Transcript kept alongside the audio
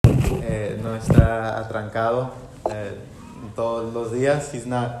no está atrancado todos los días. He's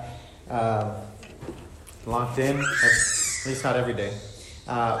not locked in, at least not every day.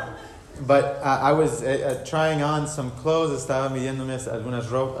 But I was trying on some clothes. Estaba midiéndome algunas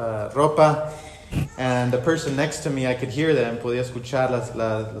ropa. And the person next to me, I could hear them. Podía escuchar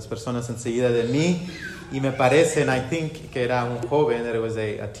las personas enseguida de mí. Y me parecen, I think, que era un joven, that it was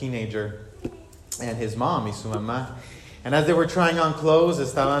a teenager. And his mom y su mamá. And as they were trying on clothes,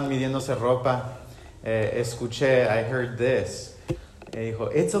 estaban midiéndose ropa. Escuché, I heard this.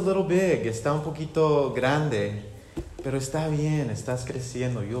 Dijo, it's a little big, está un poquito grande. Pero está bien, estás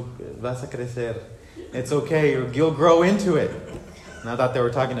creciendo. Vas a crecer. It's okay, you'll grow into it. And I thought they were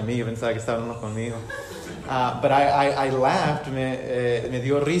talking to me, yo pensaba que estaban hablando conmigo. But I laughed, me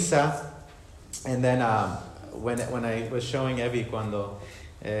dio risa. And then when I was showing Evie, cuando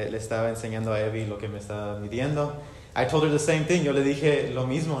le estaba enseñando a Evie lo que me estaba midiendo, I told her the same thing. Yo le dije lo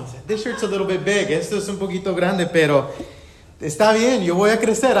mismo. I said, this shirt's a little bit big. Esto es un poquito grande, pero está bien. Yo voy a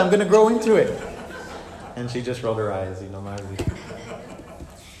crecer. I'm going to grow into it. And she just rolled her eyes, Margie.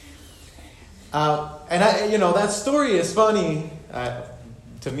 And that story is funny,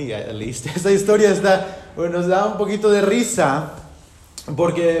 to me at least. Esta historia nos da un poquito de risa,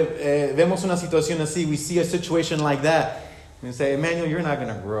 porque vemos una situación así. We see a situation like that. And say, Emmanuel, you're not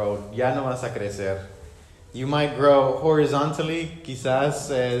going to grow. Ya no vas a crecer. You might grow horizontally, quizás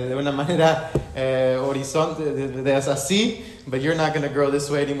de una manera horizontal, así, but you're not going to grow this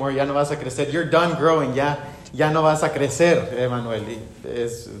way anymore. Ya no vas a crecer. You're done growing. Ya no vas a crecer, Emmanuel.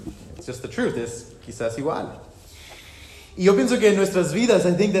 It's just the truth. Es quizás igual. Y yo pienso que en nuestras vidas,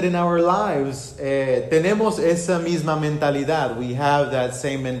 I think that in our lives, tenemos esa misma mentalidad. We have that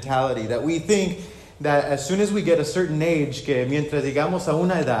same mentality, that we think that as soon as we get a certain age, que mientras llegamos a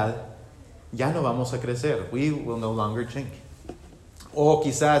una edad, ya no vamos a crecer. We will no longer change. O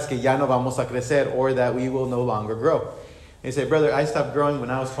quizás que ya no vamos a crecer, or that we will no longer grow. They say, brother, I stopped growing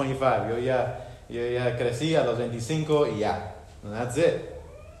when I was 25. Yo ya crecí a los 25 y ya. And that's it.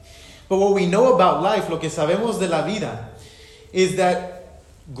 But what we know about life, lo que sabemos de la vida, is that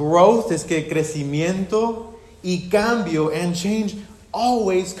growth, es que crecimiento y cambio and change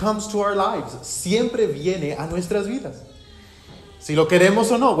always comes to our lives. Siempre viene a nuestras vidas. Si lo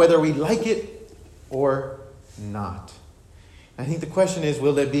queremos o no, whether we like it or not. I think the question is,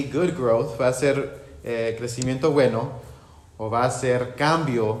 will there be good growth? ¿Va a ser crecimiento bueno? ¿O va a ser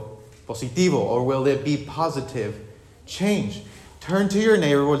cambio positivo? Or will there be positive change? Turn to your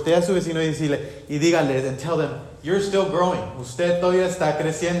neighbor, voltea a su vecino y dígale, and tell them, you're still growing. Usted todavía está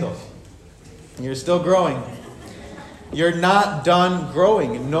creciendo. You're still growing. You're not done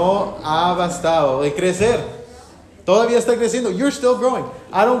growing. No ha bastado de crecer. Todavía está creciendo. You're still growing.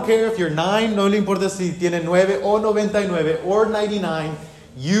 I don't care if you're 9. No le importa si tiene 9 o 99 or 99.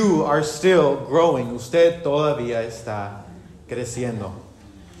 You are still growing. Usted todavía está creciendo.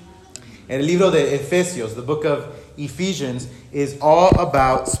 El libro de Efesios, the book of Ephesians, is all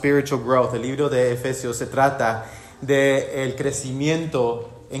about spiritual growth. El libro de Efesios se trata de el crecimiento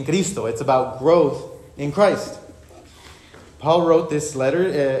en Cristo. It's about growth in Christ. Paul wrote this letter.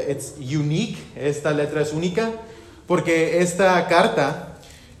 It's unique. Esta letra es única porque esta carta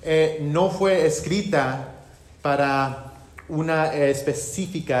no fue escrita para una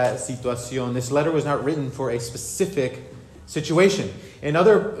específica situación. This letter was not written for a specific situation. In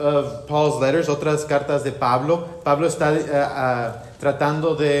other of Paul's letters, otras cartas de Pablo está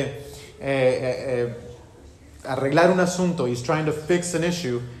tratando de arreglar un asunto. He's trying to fix an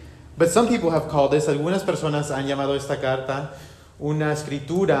issue. But some people have called this, algunas personas han llamado esta carta una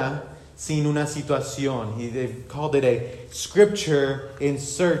escritura sin una situación. They've called it a scripture in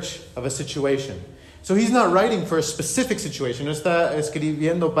search of a situation. So he's not writing for a specific situation. No está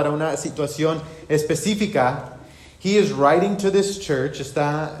escribiendo para una situación específica. He is writing to this church.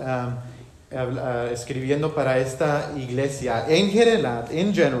 Está escribiendo para esta iglesia en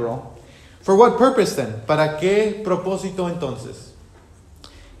general. For what purpose then? ¿Para qué propósito entonces?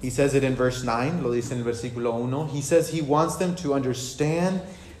 He says it in verse 9. Lo dice en el versículo 1. He says he wants them to understand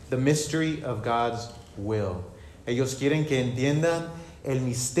the mystery of God's will. Ellos quieren que entiendan el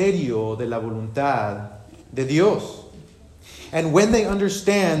misterio de la voluntad de Dios. And when they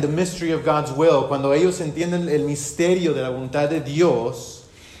understand the mystery of God's will, cuando ellos entienden el misterio de la voluntad de Dios,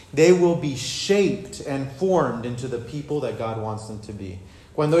 they will be shaped and formed into the people that God wants them to be.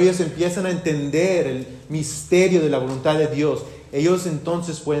 Cuando ellos empiezan a entender el misterio de la voluntad de Dios, ellos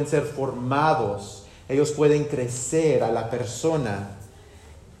entonces pueden ser formados, ellos pueden crecer a la persona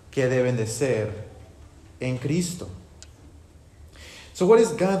que deben de ser en Cristo. So what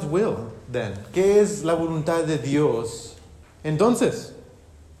is God's will then? ¿Qué es la voluntad de Dios? Entonces,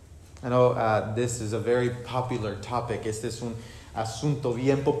 I know this is a very popular topic. Este es un asunto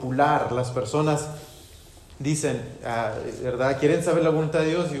bien popular. Las personas dicen, ¿verdad? ¿Quieren saber la voluntad de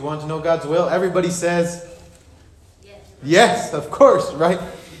Dios? You want to know God's will? Everybody says, yes, of course, right?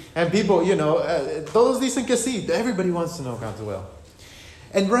 And people, todos dicen que sí. Everybody wants to know God's will.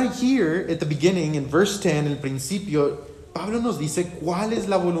 And right here, at the beginning, in verse 10, en el principio, Pablo nos dice cuál es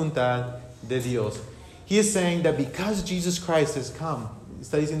la voluntad de Dios. He is saying that because Jesus Christ has come,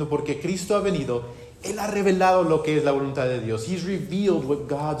 está diciendo porque Cristo ha venido, Él ha revelado lo que es la voluntad de Dios. He's revealed what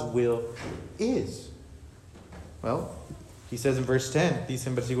God's will is. Well, he says in verse 10, dice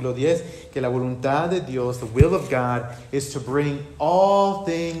en versículo 10, que la voluntad de Dios, the will of God, is to bring all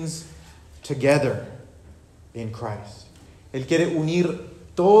things together in Christ. Él quiere unir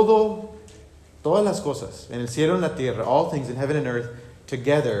todas las cosas, en el cielo y en la tierra, all things in heaven and earth,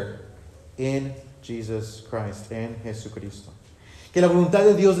 together in Jesus Christ, en Jesucristo. Que la voluntad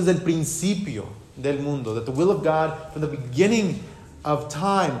de Dios desde el principio del mundo, that the will of God from the beginning of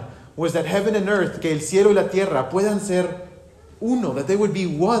time was that heaven and earth, que el cielo y la tierra puedan ser uno, that they would be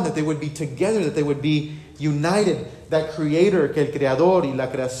one, that they would be together, that they would be united, that creator, que el creador y la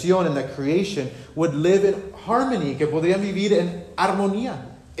creación and that creation would live in harmony, que podrían vivir en armonía,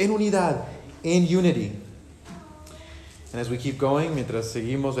 en unidad, in unity. And as we keep going, mientras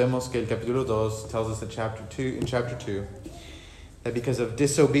seguimos, vemos que el capítulo 2 tells us in chapter 2, that because of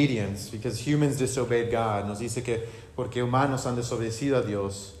disobedience, because humans disobeyed God, nos dice que porque humanos han desobedecido a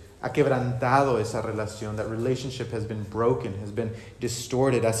Dios, ha quebrantado esa relación. That relationship has been broken, has been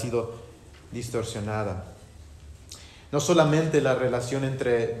distorted, ha sido distorsionada. No solamente la relación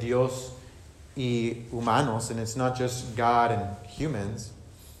entre Dios y humanos, and it's not just God and humans,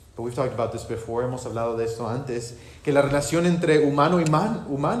 but we've talked about this before, hemos hablado de esto antes, que la relación entre humano y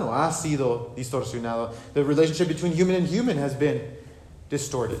humano ha sido distorsionado. The relationship between human and human has been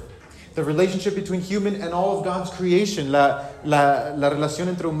distorted. The relationship between human and all of God's creation, la relación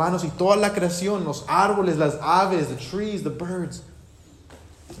entre humanos y toda la creación, los árboles, las aves, the trees, the birds,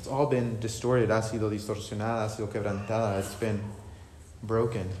 it's all been distorted, ha sido distorsionada, ha sido quebrantada, it's been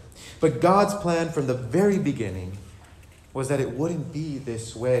broken. But God's plan from the very beginning was that it wouldn't be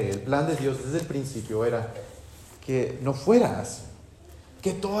this way. El plan de Dios desde el principio era que no fuera así,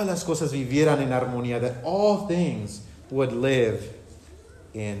 que todas las cosas vivieran en armonía, that all things would live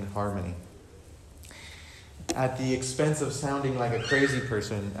in harmony. At the expense of sounding like a crazy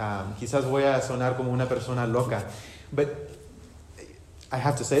person, quizás voy a sonar como una persona loca, but I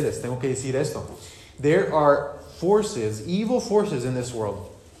have to say this, tengo que decir esto. There are forces, evil forces in this world.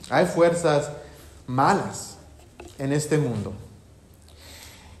 Hay fuerzas malas en este mundo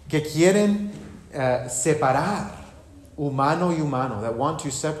que quieren separar humano y humano, that want to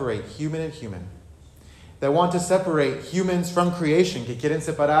separate human and human, that want to separate humans from creation, que quieren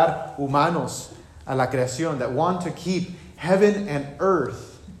separar humanos a la creación, that want to keep heaven and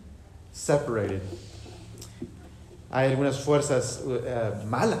earth separated. Hay algunas fuerzas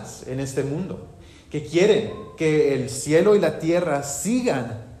malas en este mundo que quieren que el cielo y la tierra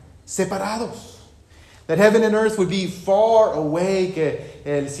sigan separados. That heaven and earth would be far away, que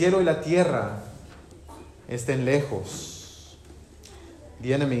el cielo y la tierra estén lejos.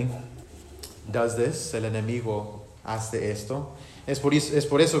 The enemy does this, el enemigo hace esto. Es por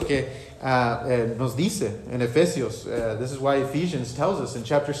eso que nos dice en Efesios, this is why Ephesians tells us in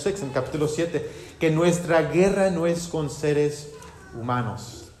chapter 6, en capítulo 7, que nuestra guerra no es con seres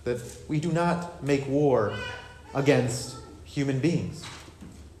humanos. That we do not make war against human beings.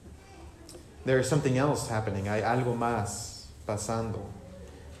 There is something else happening. Hay algo más pasando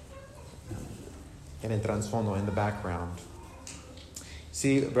en el trasfondo, in the background.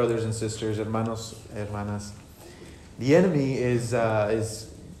 See, brothers and sisters, hermanos, hermanas, the enemy is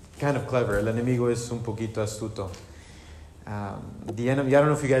kind of clever. El enemigo es un poquito astuto. The enemy, I don't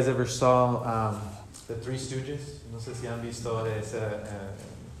know if you guys ever saw The Three Stooges. No sé si han visto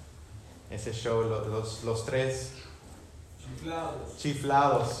ese show, los tres.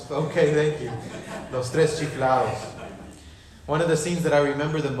 Chiflados. Okay, thank you. Los tres chiflados. One of the scenes that I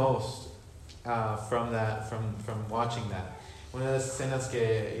remember the most from watching that. Una de las escenas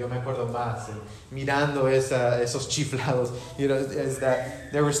que yo me acuerdo más, mirando esos chiflados, is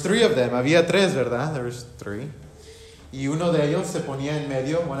that there was three of them. Había tres, ¿verdad? There was three. Y uno de ellos se ponía en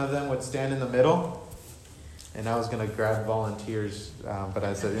medio. One of them would stand in the middle. And I was going to grab volunteers, but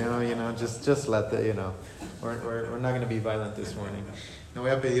I said, just let the, we're not going to be violent this morning. No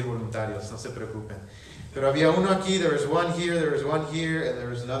voy a pedir voluntarios, no se preocupen. Pero había uno aquí, there was one here, there was one here, and there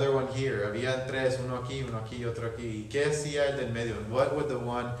was another one here. Había tres, uno aquí, otro aquí. ¿Y qué hacía el del medio? What would the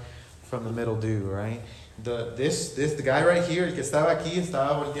one from the middle do, right? the guy right here, el que estaba aquí,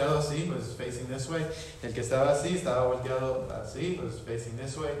 estaba volteado así, was facing this way. El que estaba así, estaba volteado así, was facing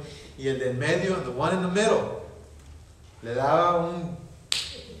this way. Y el de en medio, the one in the middle, le daba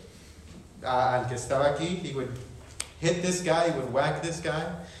al que estaba aquí, he would hit this guy, he would whack this guy,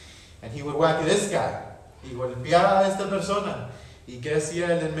 and he would whack this guy. Y golpeaba a esta persona. ¿Y qué hacía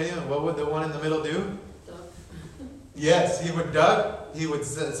el de en medio? And what would the one in the middle do? Yes, he would duck,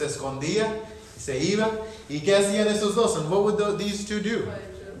 se escondía, se iba. ¿Y qué hacían esos dos? And what would these two do?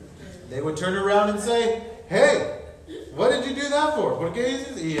 They would turn around and say, hey, what did you do that for? ¿Por qué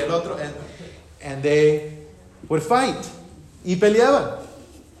dices? Y el otro, and they would fight. Y peleaban.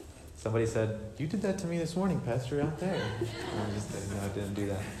 Somebody said, you did that to me this morning, Pastor, out there. I'm just kidding. No, I didn't do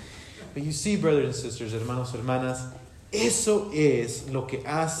that. But you see, brothers and sisters, hermanos, hermanas, eso es lo que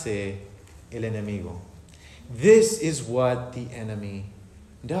hace el enemigo. This is what the enemy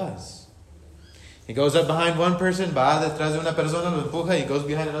does. He goes up behind one person, va detrás de una persona, lo empuja. He goes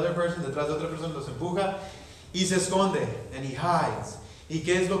behind another person, detrás de otra persona, los empuja. Y se esconde, and he hides. ¿Y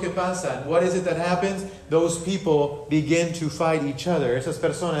qué es lo que pasa? What is it that happens? Those people begin to fight each other. Esas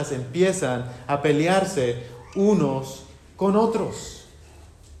personas empiezan a pelearse unos con otros.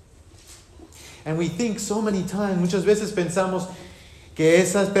 And we think so many times, muchas veces pensamos que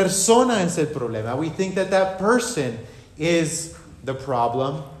esa persona es el problema. We think that person is the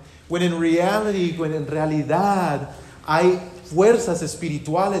problem. When in realidad hay fuerzas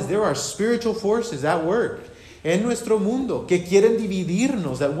espirituales. There are spiritual forces at work en nuestro mundo que quieren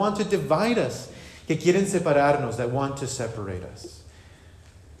dividirnos, that want to divide us, que quieren separarnos, that want to separate us.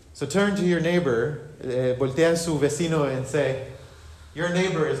 So turn to your neighbor, voltea a su vecino and say, your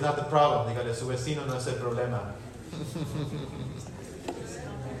neighbor is not the problem. Dígale, su vecino no es el problema.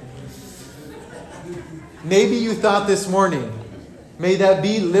 Maybe you thought this morning, may that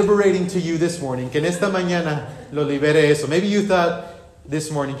be liberating to you this morning, que en esta mañana lo libere eso. Maybe you thought this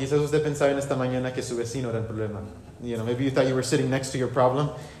morning, quizás usted pensaba en esta mañana que su vecino era el problema. You know, maybe you thought you were sitting next to your problem.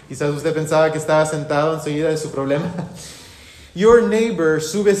 Quizás usted pensaba que estaba sentado enseguida de su problema. Your neighbor,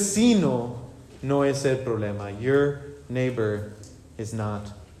 su vecino, no es el problema. Your neighbor is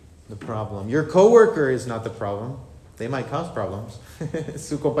not the problem. Your coworker is not the problem. They might cause problems.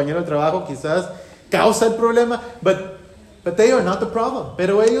 Su compañero de trabajo quizás causa el problema, but they are not the problem.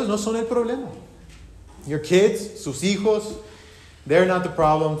 Pero ellos no son el problema. Your kids, sus hijos, they're not the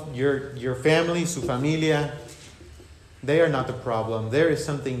problem. Your family, su familia, they are not the problem. There is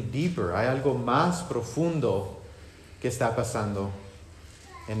something deeper. Hay algo más profundo que está pasando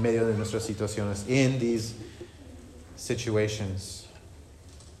en medio de nuestras situaciones, in these situations.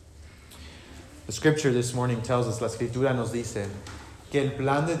 The scripture this morning tells us, la escritura nos dice, que el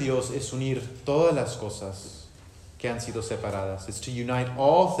plan de Dios es unir todas las cosas que han sido separadas. It's to unite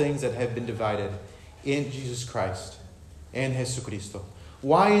all things that have been divided in Jesus Christ, en Jesucristo.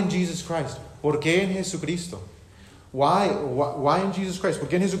 Why in Jesus Christ? ¿Por qué en Jesucristo? Why in Jesus Christ? ¿Por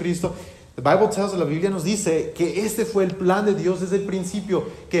qué en Jesucristo? The Bible tells us, la Biblia nos dice que este fue el plan de Dios desde el principio,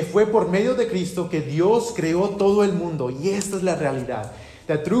 que fue por medio de Cristo que Dios creó todo el mundo. Y esta es la realidad.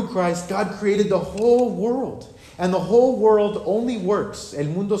 That through Christ, God created the whole world. And the whole world only works. El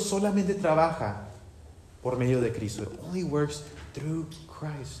mundo solamente trabaja por medio de Cristo. It only works through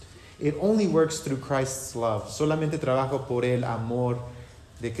Christ. It only works through Christ's love. Solamente trabaja por el amor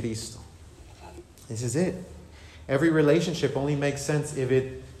de Cristo. This is it. Every relationship only makes sense if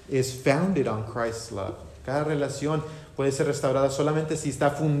it is founded on Christ's love. Cada relación puede ser restaurada solamente si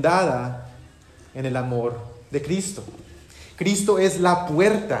está fundada en el amor de Cristo. Cristo es la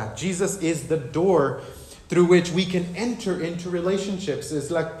puerta. Jesus is the door through which we can enter into relationships. Es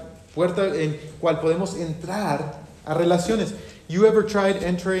la puerta en cual podemos entrar a relaciones. You ever tried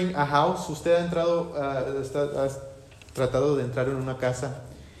entering a house? ¿Usted ha tratado de entrar en una casa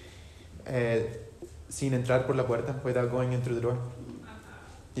sin entrar por la puerta, without going in through the door?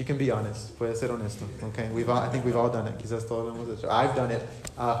 You can be honest. Puede ser honesto. Okay, I think we've all done it. Quizás todos lo hemos hecho. I've done it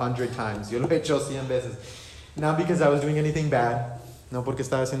 100 times. Yo lo he hecho 100 veces. Not because I was doing anything bad, no porque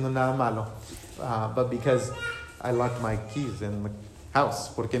estaba haciendo nada malo, but because I locked my keys in the house,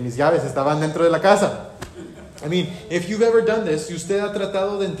 porque mis llaves estaban dentro de la casa. I mean, if you've ever done this, si usted ha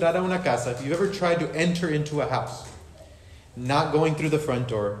tratado de entrar a una casa, if you've ever tried to enter into a house, not going through the front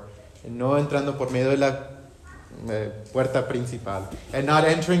door, no entrando por medio de la puerta principal, and not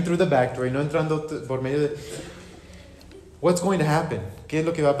entering through the back door, y no entrando por medio de... What's going to happen? ¿Qué es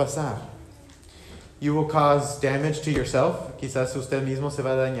lo que va a pasar? You will cause damage to yourself. Quizás usted mismo se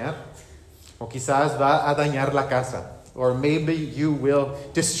va a dañar. O quizás va a dañar la casa. Or maybe you will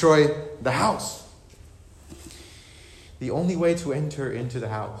destroy the house. The only way to enter into the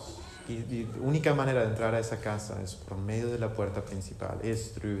house, y única manera de entrar a esa casa es por medio de la puerta principal,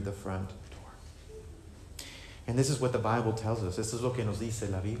 is through the front door. And this is what the Bible tells us. Esto es lo que nos dice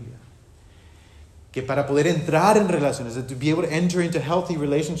la Biblia. Que para poder entrar en relaciones, to be able to enter into healthy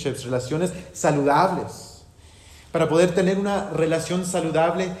relationships, relaciones saludables, para poder tener una relación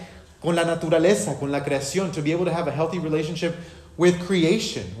saludable con la naturaleza, con la creación, to be able to have a healthy relationship with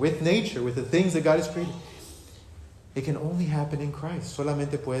creation, with nature, with the things that God has created, it can only happen in Christ.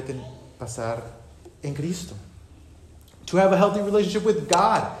 Solamente puede pasar en Cristo. To have a healthy relationship with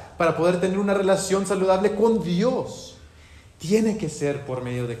God, para poder tener una relación saludable con Dios, tiene que ser por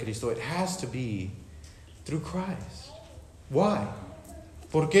medio de Cristo. It has to be through Christ. Why?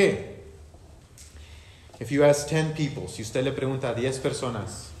 ¿Por qué? If you ask 10 people, si usted le pregunta a 10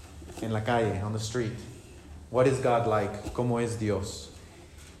 personas en la calle, on the street, what is God like? ¿Cómo es Dios?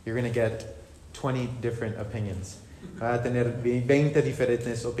 You're going to get 20 different opinions. Va a tener 20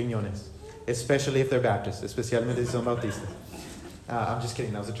 diferentes opiniones, especially if they're Baptists, especialmente si son bautistas. I'm just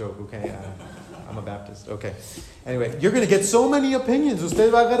kidding, that was a joke, okay? I'm a Baptist, okay. Anyway, you're going to get so many opinions.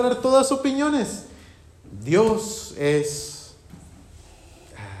 Usted va a agarrar todas opiniones. Dios es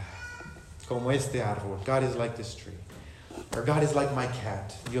como este árbol. God is like this tree. Or God is like my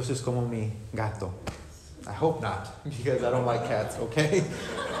cat. Dios es como mi gato. I hope not, because I don't like cats, okay?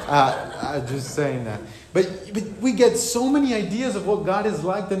 I'm just saying that. But we get so many ideas of what God is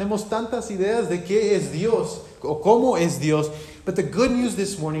like. Tenemos tantas ideas de qué es Dios, o cómo es Dios. But the good news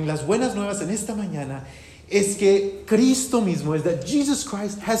this morning, las buenas nuevas en esta mañana, es que Cristo mismo, is that Jesus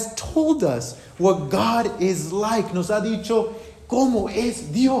Christ has told us what God is like. Nos ha dicho cómo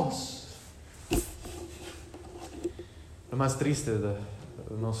es Dios. Lo más triste, the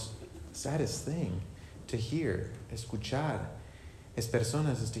most saddest thing to hear, escuchar, as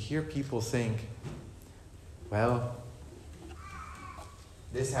personas, is to hear people think, well,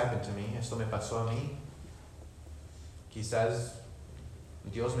 this happened to me, esto me pasó a mí. Quizás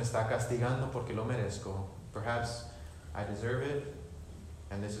Dios me está castigando porque lo merezco. Perhaps I deserve it,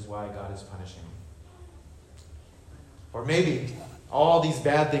 and this is why God is punishing me. Or maybe all these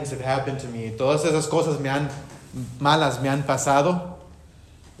bad things have happened to me. Todas esas cosas malas me han pasado.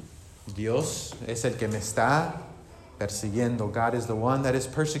 Dios es el que me está persiguiendo. God is the one that is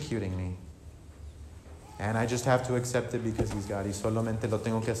persecuting me. And I just have to accept it because He's God. Y solamente lo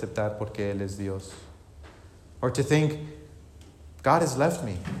tengo que aceptar porque Él es Dios. Or to think, God has left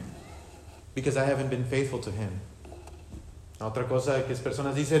me because I haven't been faithful to Him. Otra cosa que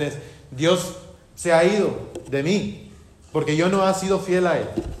personas dicen es, Dios se ha ido de mí porque yo no he sido fiel a Él.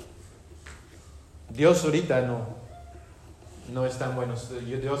 Dios ahorita no está en buenos,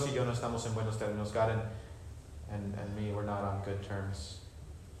 Dios y yo no estamos en buenos términos. God and me, we're not on good terms.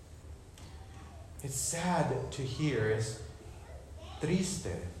 It's sad to hear, es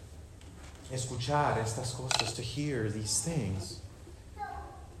triste escuchar estas cosas, to hear these things.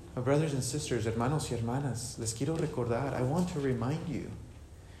 My brothers and sisters, hermanos y hermanas, les quiero recordar, I want to remind you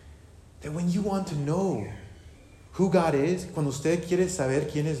that when you want to know who God is, cuando usted quiere saber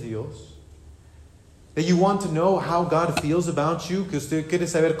quién es Dios, that you want to know how God feels about you, que usted quiere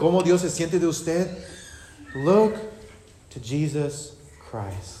saber cómo Dios se siente de usted, look to Jesus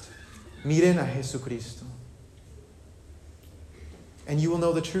Christ. Miren a Jesucristo. And you will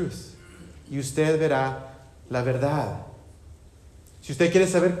know the truth. Y usted verá la verdad. Si usted quiere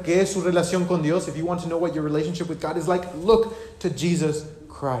saber qué es su relación con Dios, if you want to know what your relationship with God is like, look to Jesus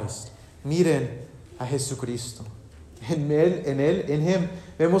Christ. Miren a Jesucristo. En Him,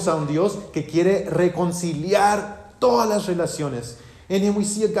 vemos a un Dios que quiere reconciliar todas las relaciones. In Him we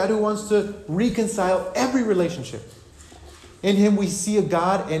see a God who wants to reconcile every relationship. In Him we see a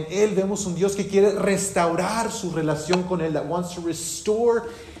God, en Él vemos un Dios que quiere restaurar su relación con Él, that wants to restore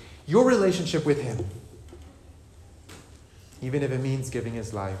your relationship with Him. Even if it means giving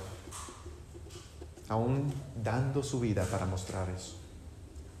His life. Aún dando su vida para mostrar eso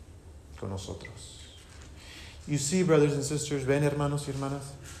con nosotros. You see, brothers and sisters, ven hermanos y hermanas,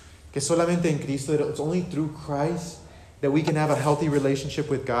 que solamente en Cristo, it's only through Christ that we can have a healthy relationship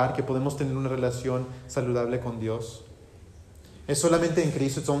with God, que podemos tener una relación saludable con Dios. Es solamente en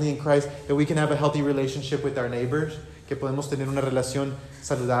Cristo, it's only in Christ that we can have a healthy relationship with our neighbors, que podemos tener una relación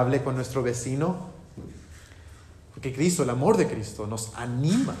saludable con nuestro vecino. Porque Cristo, el amor de Cristo, nos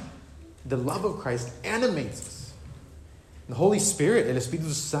anima. The love of Christ animates us. The Holy Spirit, el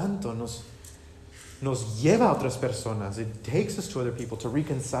Espíritu Santo, nos lleva a otras personas. It takes us to other people to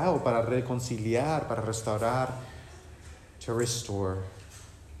reconcile, para reconciliar, para restaurar, to restore.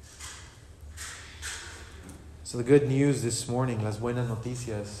 So the good news this morning, las buenas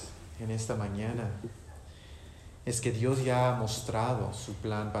noticias en esta mañana, es que Dios ya ha mostrado su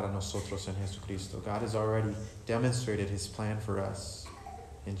plan para nosotros en Jesucristo. God has already demonstrated His plan for us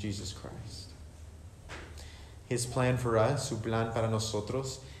in Jesus Christ. His plan for us, su plan para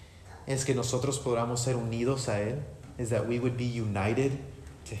nosotros, es que nosotros podamos ser unidos a Él, is that we would be united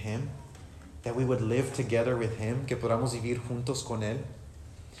to Him, that we would live together with Him, que podamos vivir juntos con Él.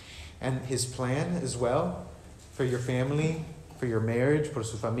 And His plan as well for your family, for your marriage, por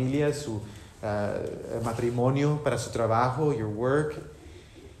su familia, su matrimonio, para su trabajo, your work,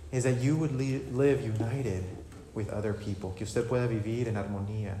 is that you would live united with other people, que usted pueda vivir en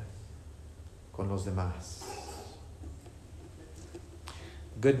armonía con los demás.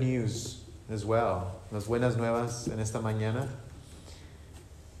 Good news as well, las buenas nuevas en esta mañana,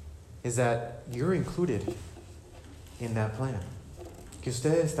 is that you're included in that plan, que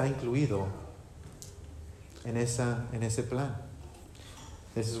usted está incluido en ese plan.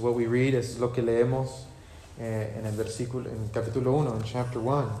 This is what we read, es lo que leemos en el versículo, en capítulo 1, in chapter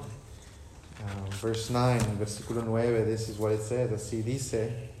 1, verse 9, versículo 9, this is what it says, así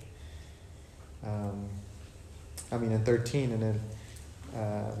dice, in 13, en el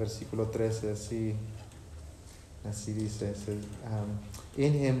versículo 13, así dice, it says,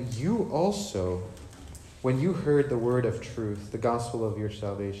 in Him you also, when you heard the word of truth, the gospel of your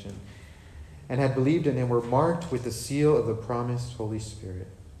salvation, and had believed in Him, were marked with the seal of the promised Holy Spirit.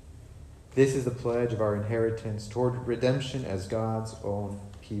 This is the pledge of our inheritance toward redemption as God's own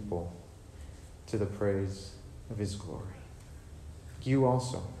people, to the praise of His glory. You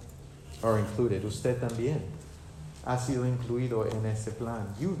also are included. Usted también ha sido incluido en ese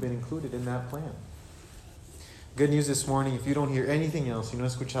plan. You've been included in that plan. Good news this morning, if you don't hear anything else, y no he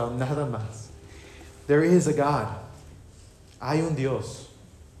escuchado nada más, there is a God. Hay un Dios.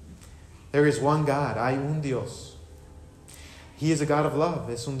 There is one God. Hay un Dios. He is a God of love.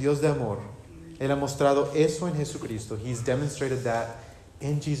 Es un Dios de amor. Él ha mostrado eso en Jesucristo. He's demonstrated that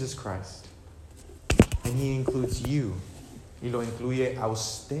in Jesus Christ. And He includes you. Y lo incluye a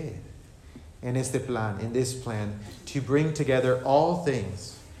usted en este plan, in this plan, to bring together all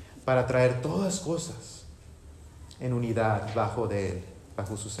things, para traer todas cosas en unidad bajo de Él,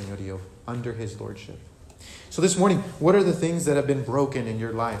 bajo su señorío, under His lordship. So this morning, what are the things that have been broken in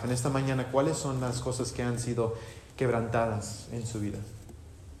your life? En esta mañana, ¿cuáles son las cosas que han sido quebrantadas en su vida?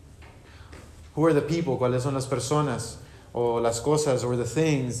 Who are the people? ¿Cuáles son las personas o las cosas or the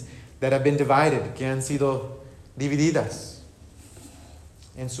things that have been divided, que han sido divididas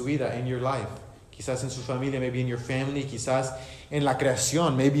en su vida, in your life? Quizás en su familia, maybe in your family, quizás en la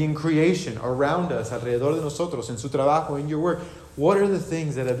creación, maybe in creation, around us, alrededor de nosotros, en su trabajo, in your work. What are the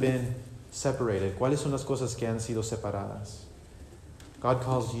things that have been separated? ¿Cuáles son las cosas que han sido separadas? God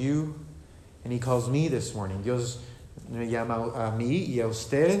calls you and He calls me this morning. Dios me llama a mí y a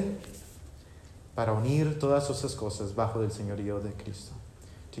usted para unir todas esas cosas bajo el señorío de Cristo.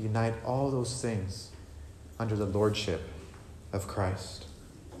 To unite all those things under the lordship of Christ.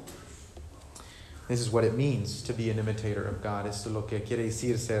 This is what it means to be an imitator of God. Esto es lo que quiere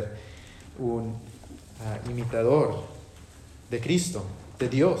decir ser un imitador de Cristo, de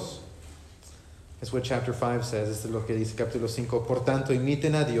Dios. Es what chapter 5 says. Esto es lo que dice capítulo 5. Por tanto,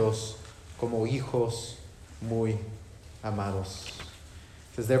 imiten a Dios como hijos muy amados.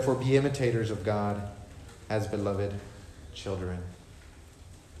 It says, therefore, be imitators of God as beloved children.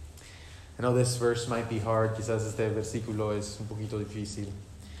 I know this verse might be hard. Quizás este versículo es un poquito difícil.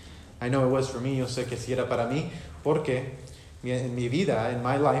 I know it was for me. Yo sé que sí era para mí. Porque en mi vida, in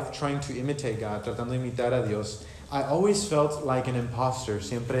my life, trying to imitate God, tratando de imitar a Dios, I always felt like an imposter.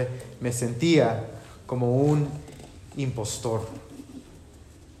 Siempre me sentía como un impostor.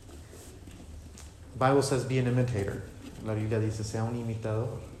 The Bible says be an imitator. La Biblia dice sea un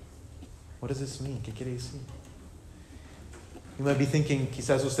imitador. What does this mean? ¿Qué quiere decir? You might be thinking,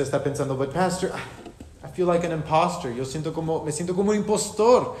 quizás usted está pensando, but Pastor, I feel like an imposter. Me siento como un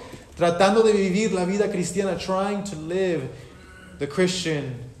impostor, tratando de vivir la vida cristiana, trying to live the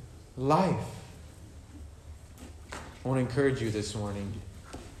Christian life. I want to encourage you this morning.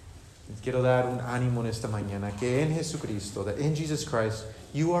 Quiero dar un ánimo en esta mañana que en Jesucristo, that in Jesus Christ,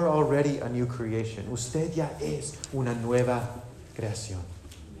 you are already a new creation. Usted ya es una nueva creación.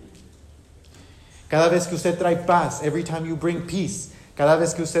 Cada vez que usted trae paz, every time you bring peace. Cada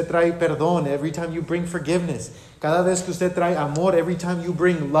vez que usted trae perdón, every time you bring forgiveness. Cada vez que usted trae amor, every time you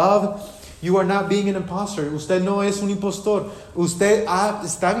bring love, you are not being an imposter. Usted no es un impostor. Usted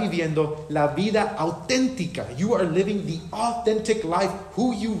está viviendo la vida auténtica. You are living the authentic life,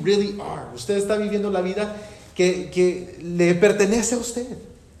 who you really are. Usted está viviendo la vida que le pertenece a usted.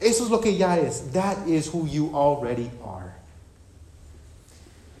 Eso es lo que ya es. That is who you already are.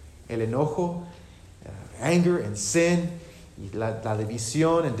 El enojo, anger and sin, la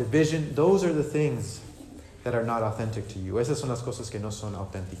división and division, those are the things that are not authentic to you. Esas son las cosas que no son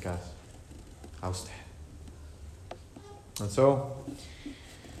auténticas a usted. And so,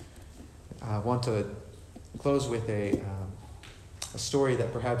 I want to close with a story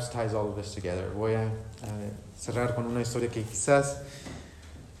that perhaps ties all of this together. Voy a cerrar con una historia que quizás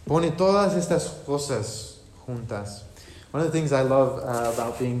pone todas estas cosas juntas. One of the things I love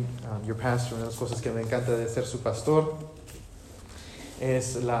about being your pastor, una de las cosas que me encanta de ser su pastor,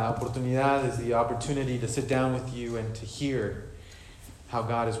 es la oportunidad, is the opportunity to sit down with you and to hear how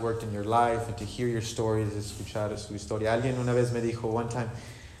God has worked in your life and to hear your stories, escuchar su historia. Alguien una vez me dijo, one time,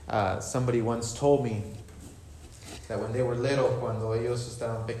 somebody once told me that when they were little, cuando ellos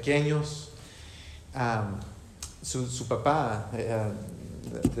estaban pequeños, su papá,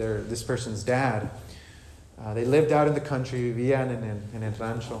 this person's dad, they lived out in the country, vivían en el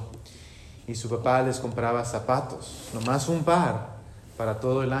rancho, y su papá les compraba zapatos, nomás un par para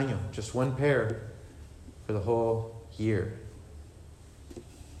todo el año, just one pair for the whole year.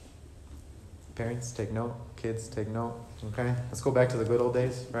 Parents, take note. Kids, take note. Okay? Let's go back to the good old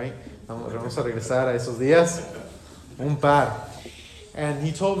days, right? Vamos a regresar a esos días. Un par. And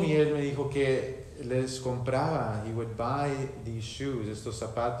he told me, él me dijo que les compraba, he would buy these shoes, estos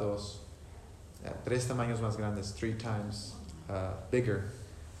zapatos, 3 tamaños más grandes, 3 times bigger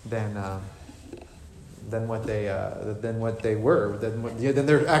than what they were, than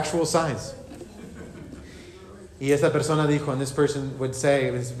their actual size. Y esa persona dijo, and this person would say,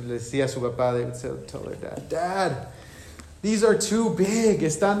 le decía a su papá, they would say, tell their dad, Dad, these are too big,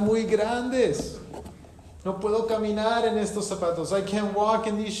 están muy grandes. No puedo caminar en estos zapatos. I can't walk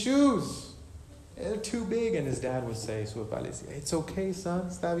in these shoes. They're too big. And his dad would say, su papá le decía, it's okay, son,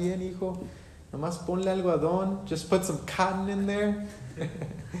 está bien, hijo. Nomás ponle algodón, just put some cotton in there.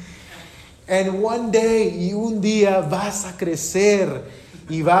 And one day, y un día vas a crecer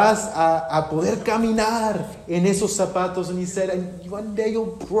y vas a poder caminar en esos zapatos. And he said, and one day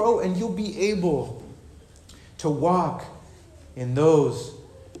you'll grow and you'll be able to walk in those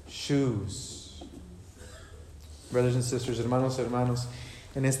shoes. Brothers and sisters, hermanos,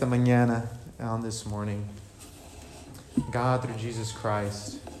 en esta mañana, on this morning, God, through Jesus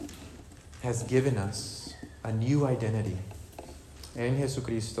Christ, has given us a new identity. En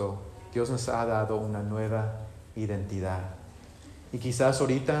Jesucristo, Dios nos ha dado una nueva identidad. Y quizás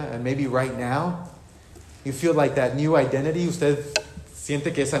ahorita, and maybe right now, you feel like that new identity, usted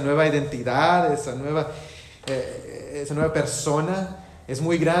siente que esa nueva identidad, esa nueva persona es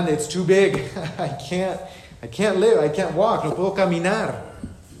muy grande, it's too big. I can't live, I can't walk, no puedo caminar.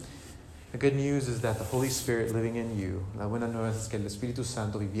 The good news is that the Holy Spirit living in you, la buena nueva es que el Espíritu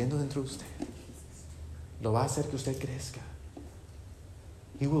Santo viviendo dentro de usted, lo va a hacer que usted crezca.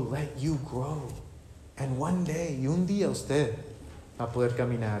 He will let you grow. And one day, y un día usted va a poder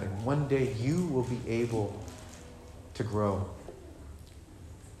caminar. And one day you will be able to grow.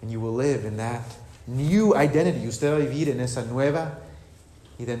 And you will live in that new identity. Usted va a vivir en esa nueva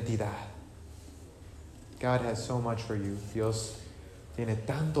identidad. God has so much for you. Dios tiene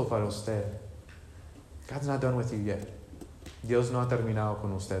tanto para usted. God's not done with you yet. Dios no ha terminado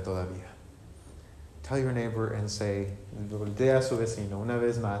con usted todavía. Tell your neighbor and say, voltea a su vecino una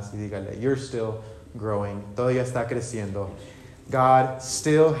vez más y dígale, you're still growing. Todavía está creciendo. God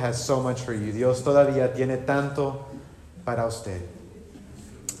still has so much for you. Dios todavía tiene tanto para usted.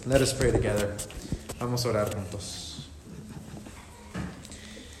 Let us pray together. Vamos a orar juntos.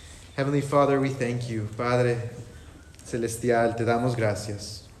 Heavenly Father, we thank you. Padre Celestial, te damos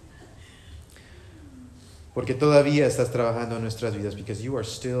gracias. Porque todavía estás trabajando en nuestras vidas, because you are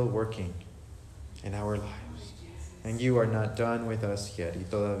still working in our lives. And you are not done with us yet. Y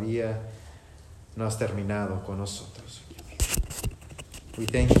todavía no has terminado con nosotros. We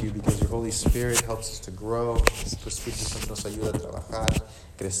thank you because your Holy Spirit helps us to grow. Tu Espíritu Santo nos ayuda a trabajar,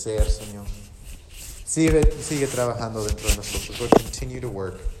 crecer, Señor. Sigue trabajando dentro de nosotros. Lord, continue to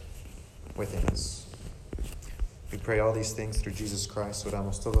work within us. We pray all these things through Jesus Christ.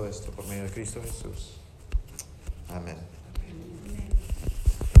 Oramos todo esto por medio de Cristo Jesús. Amén.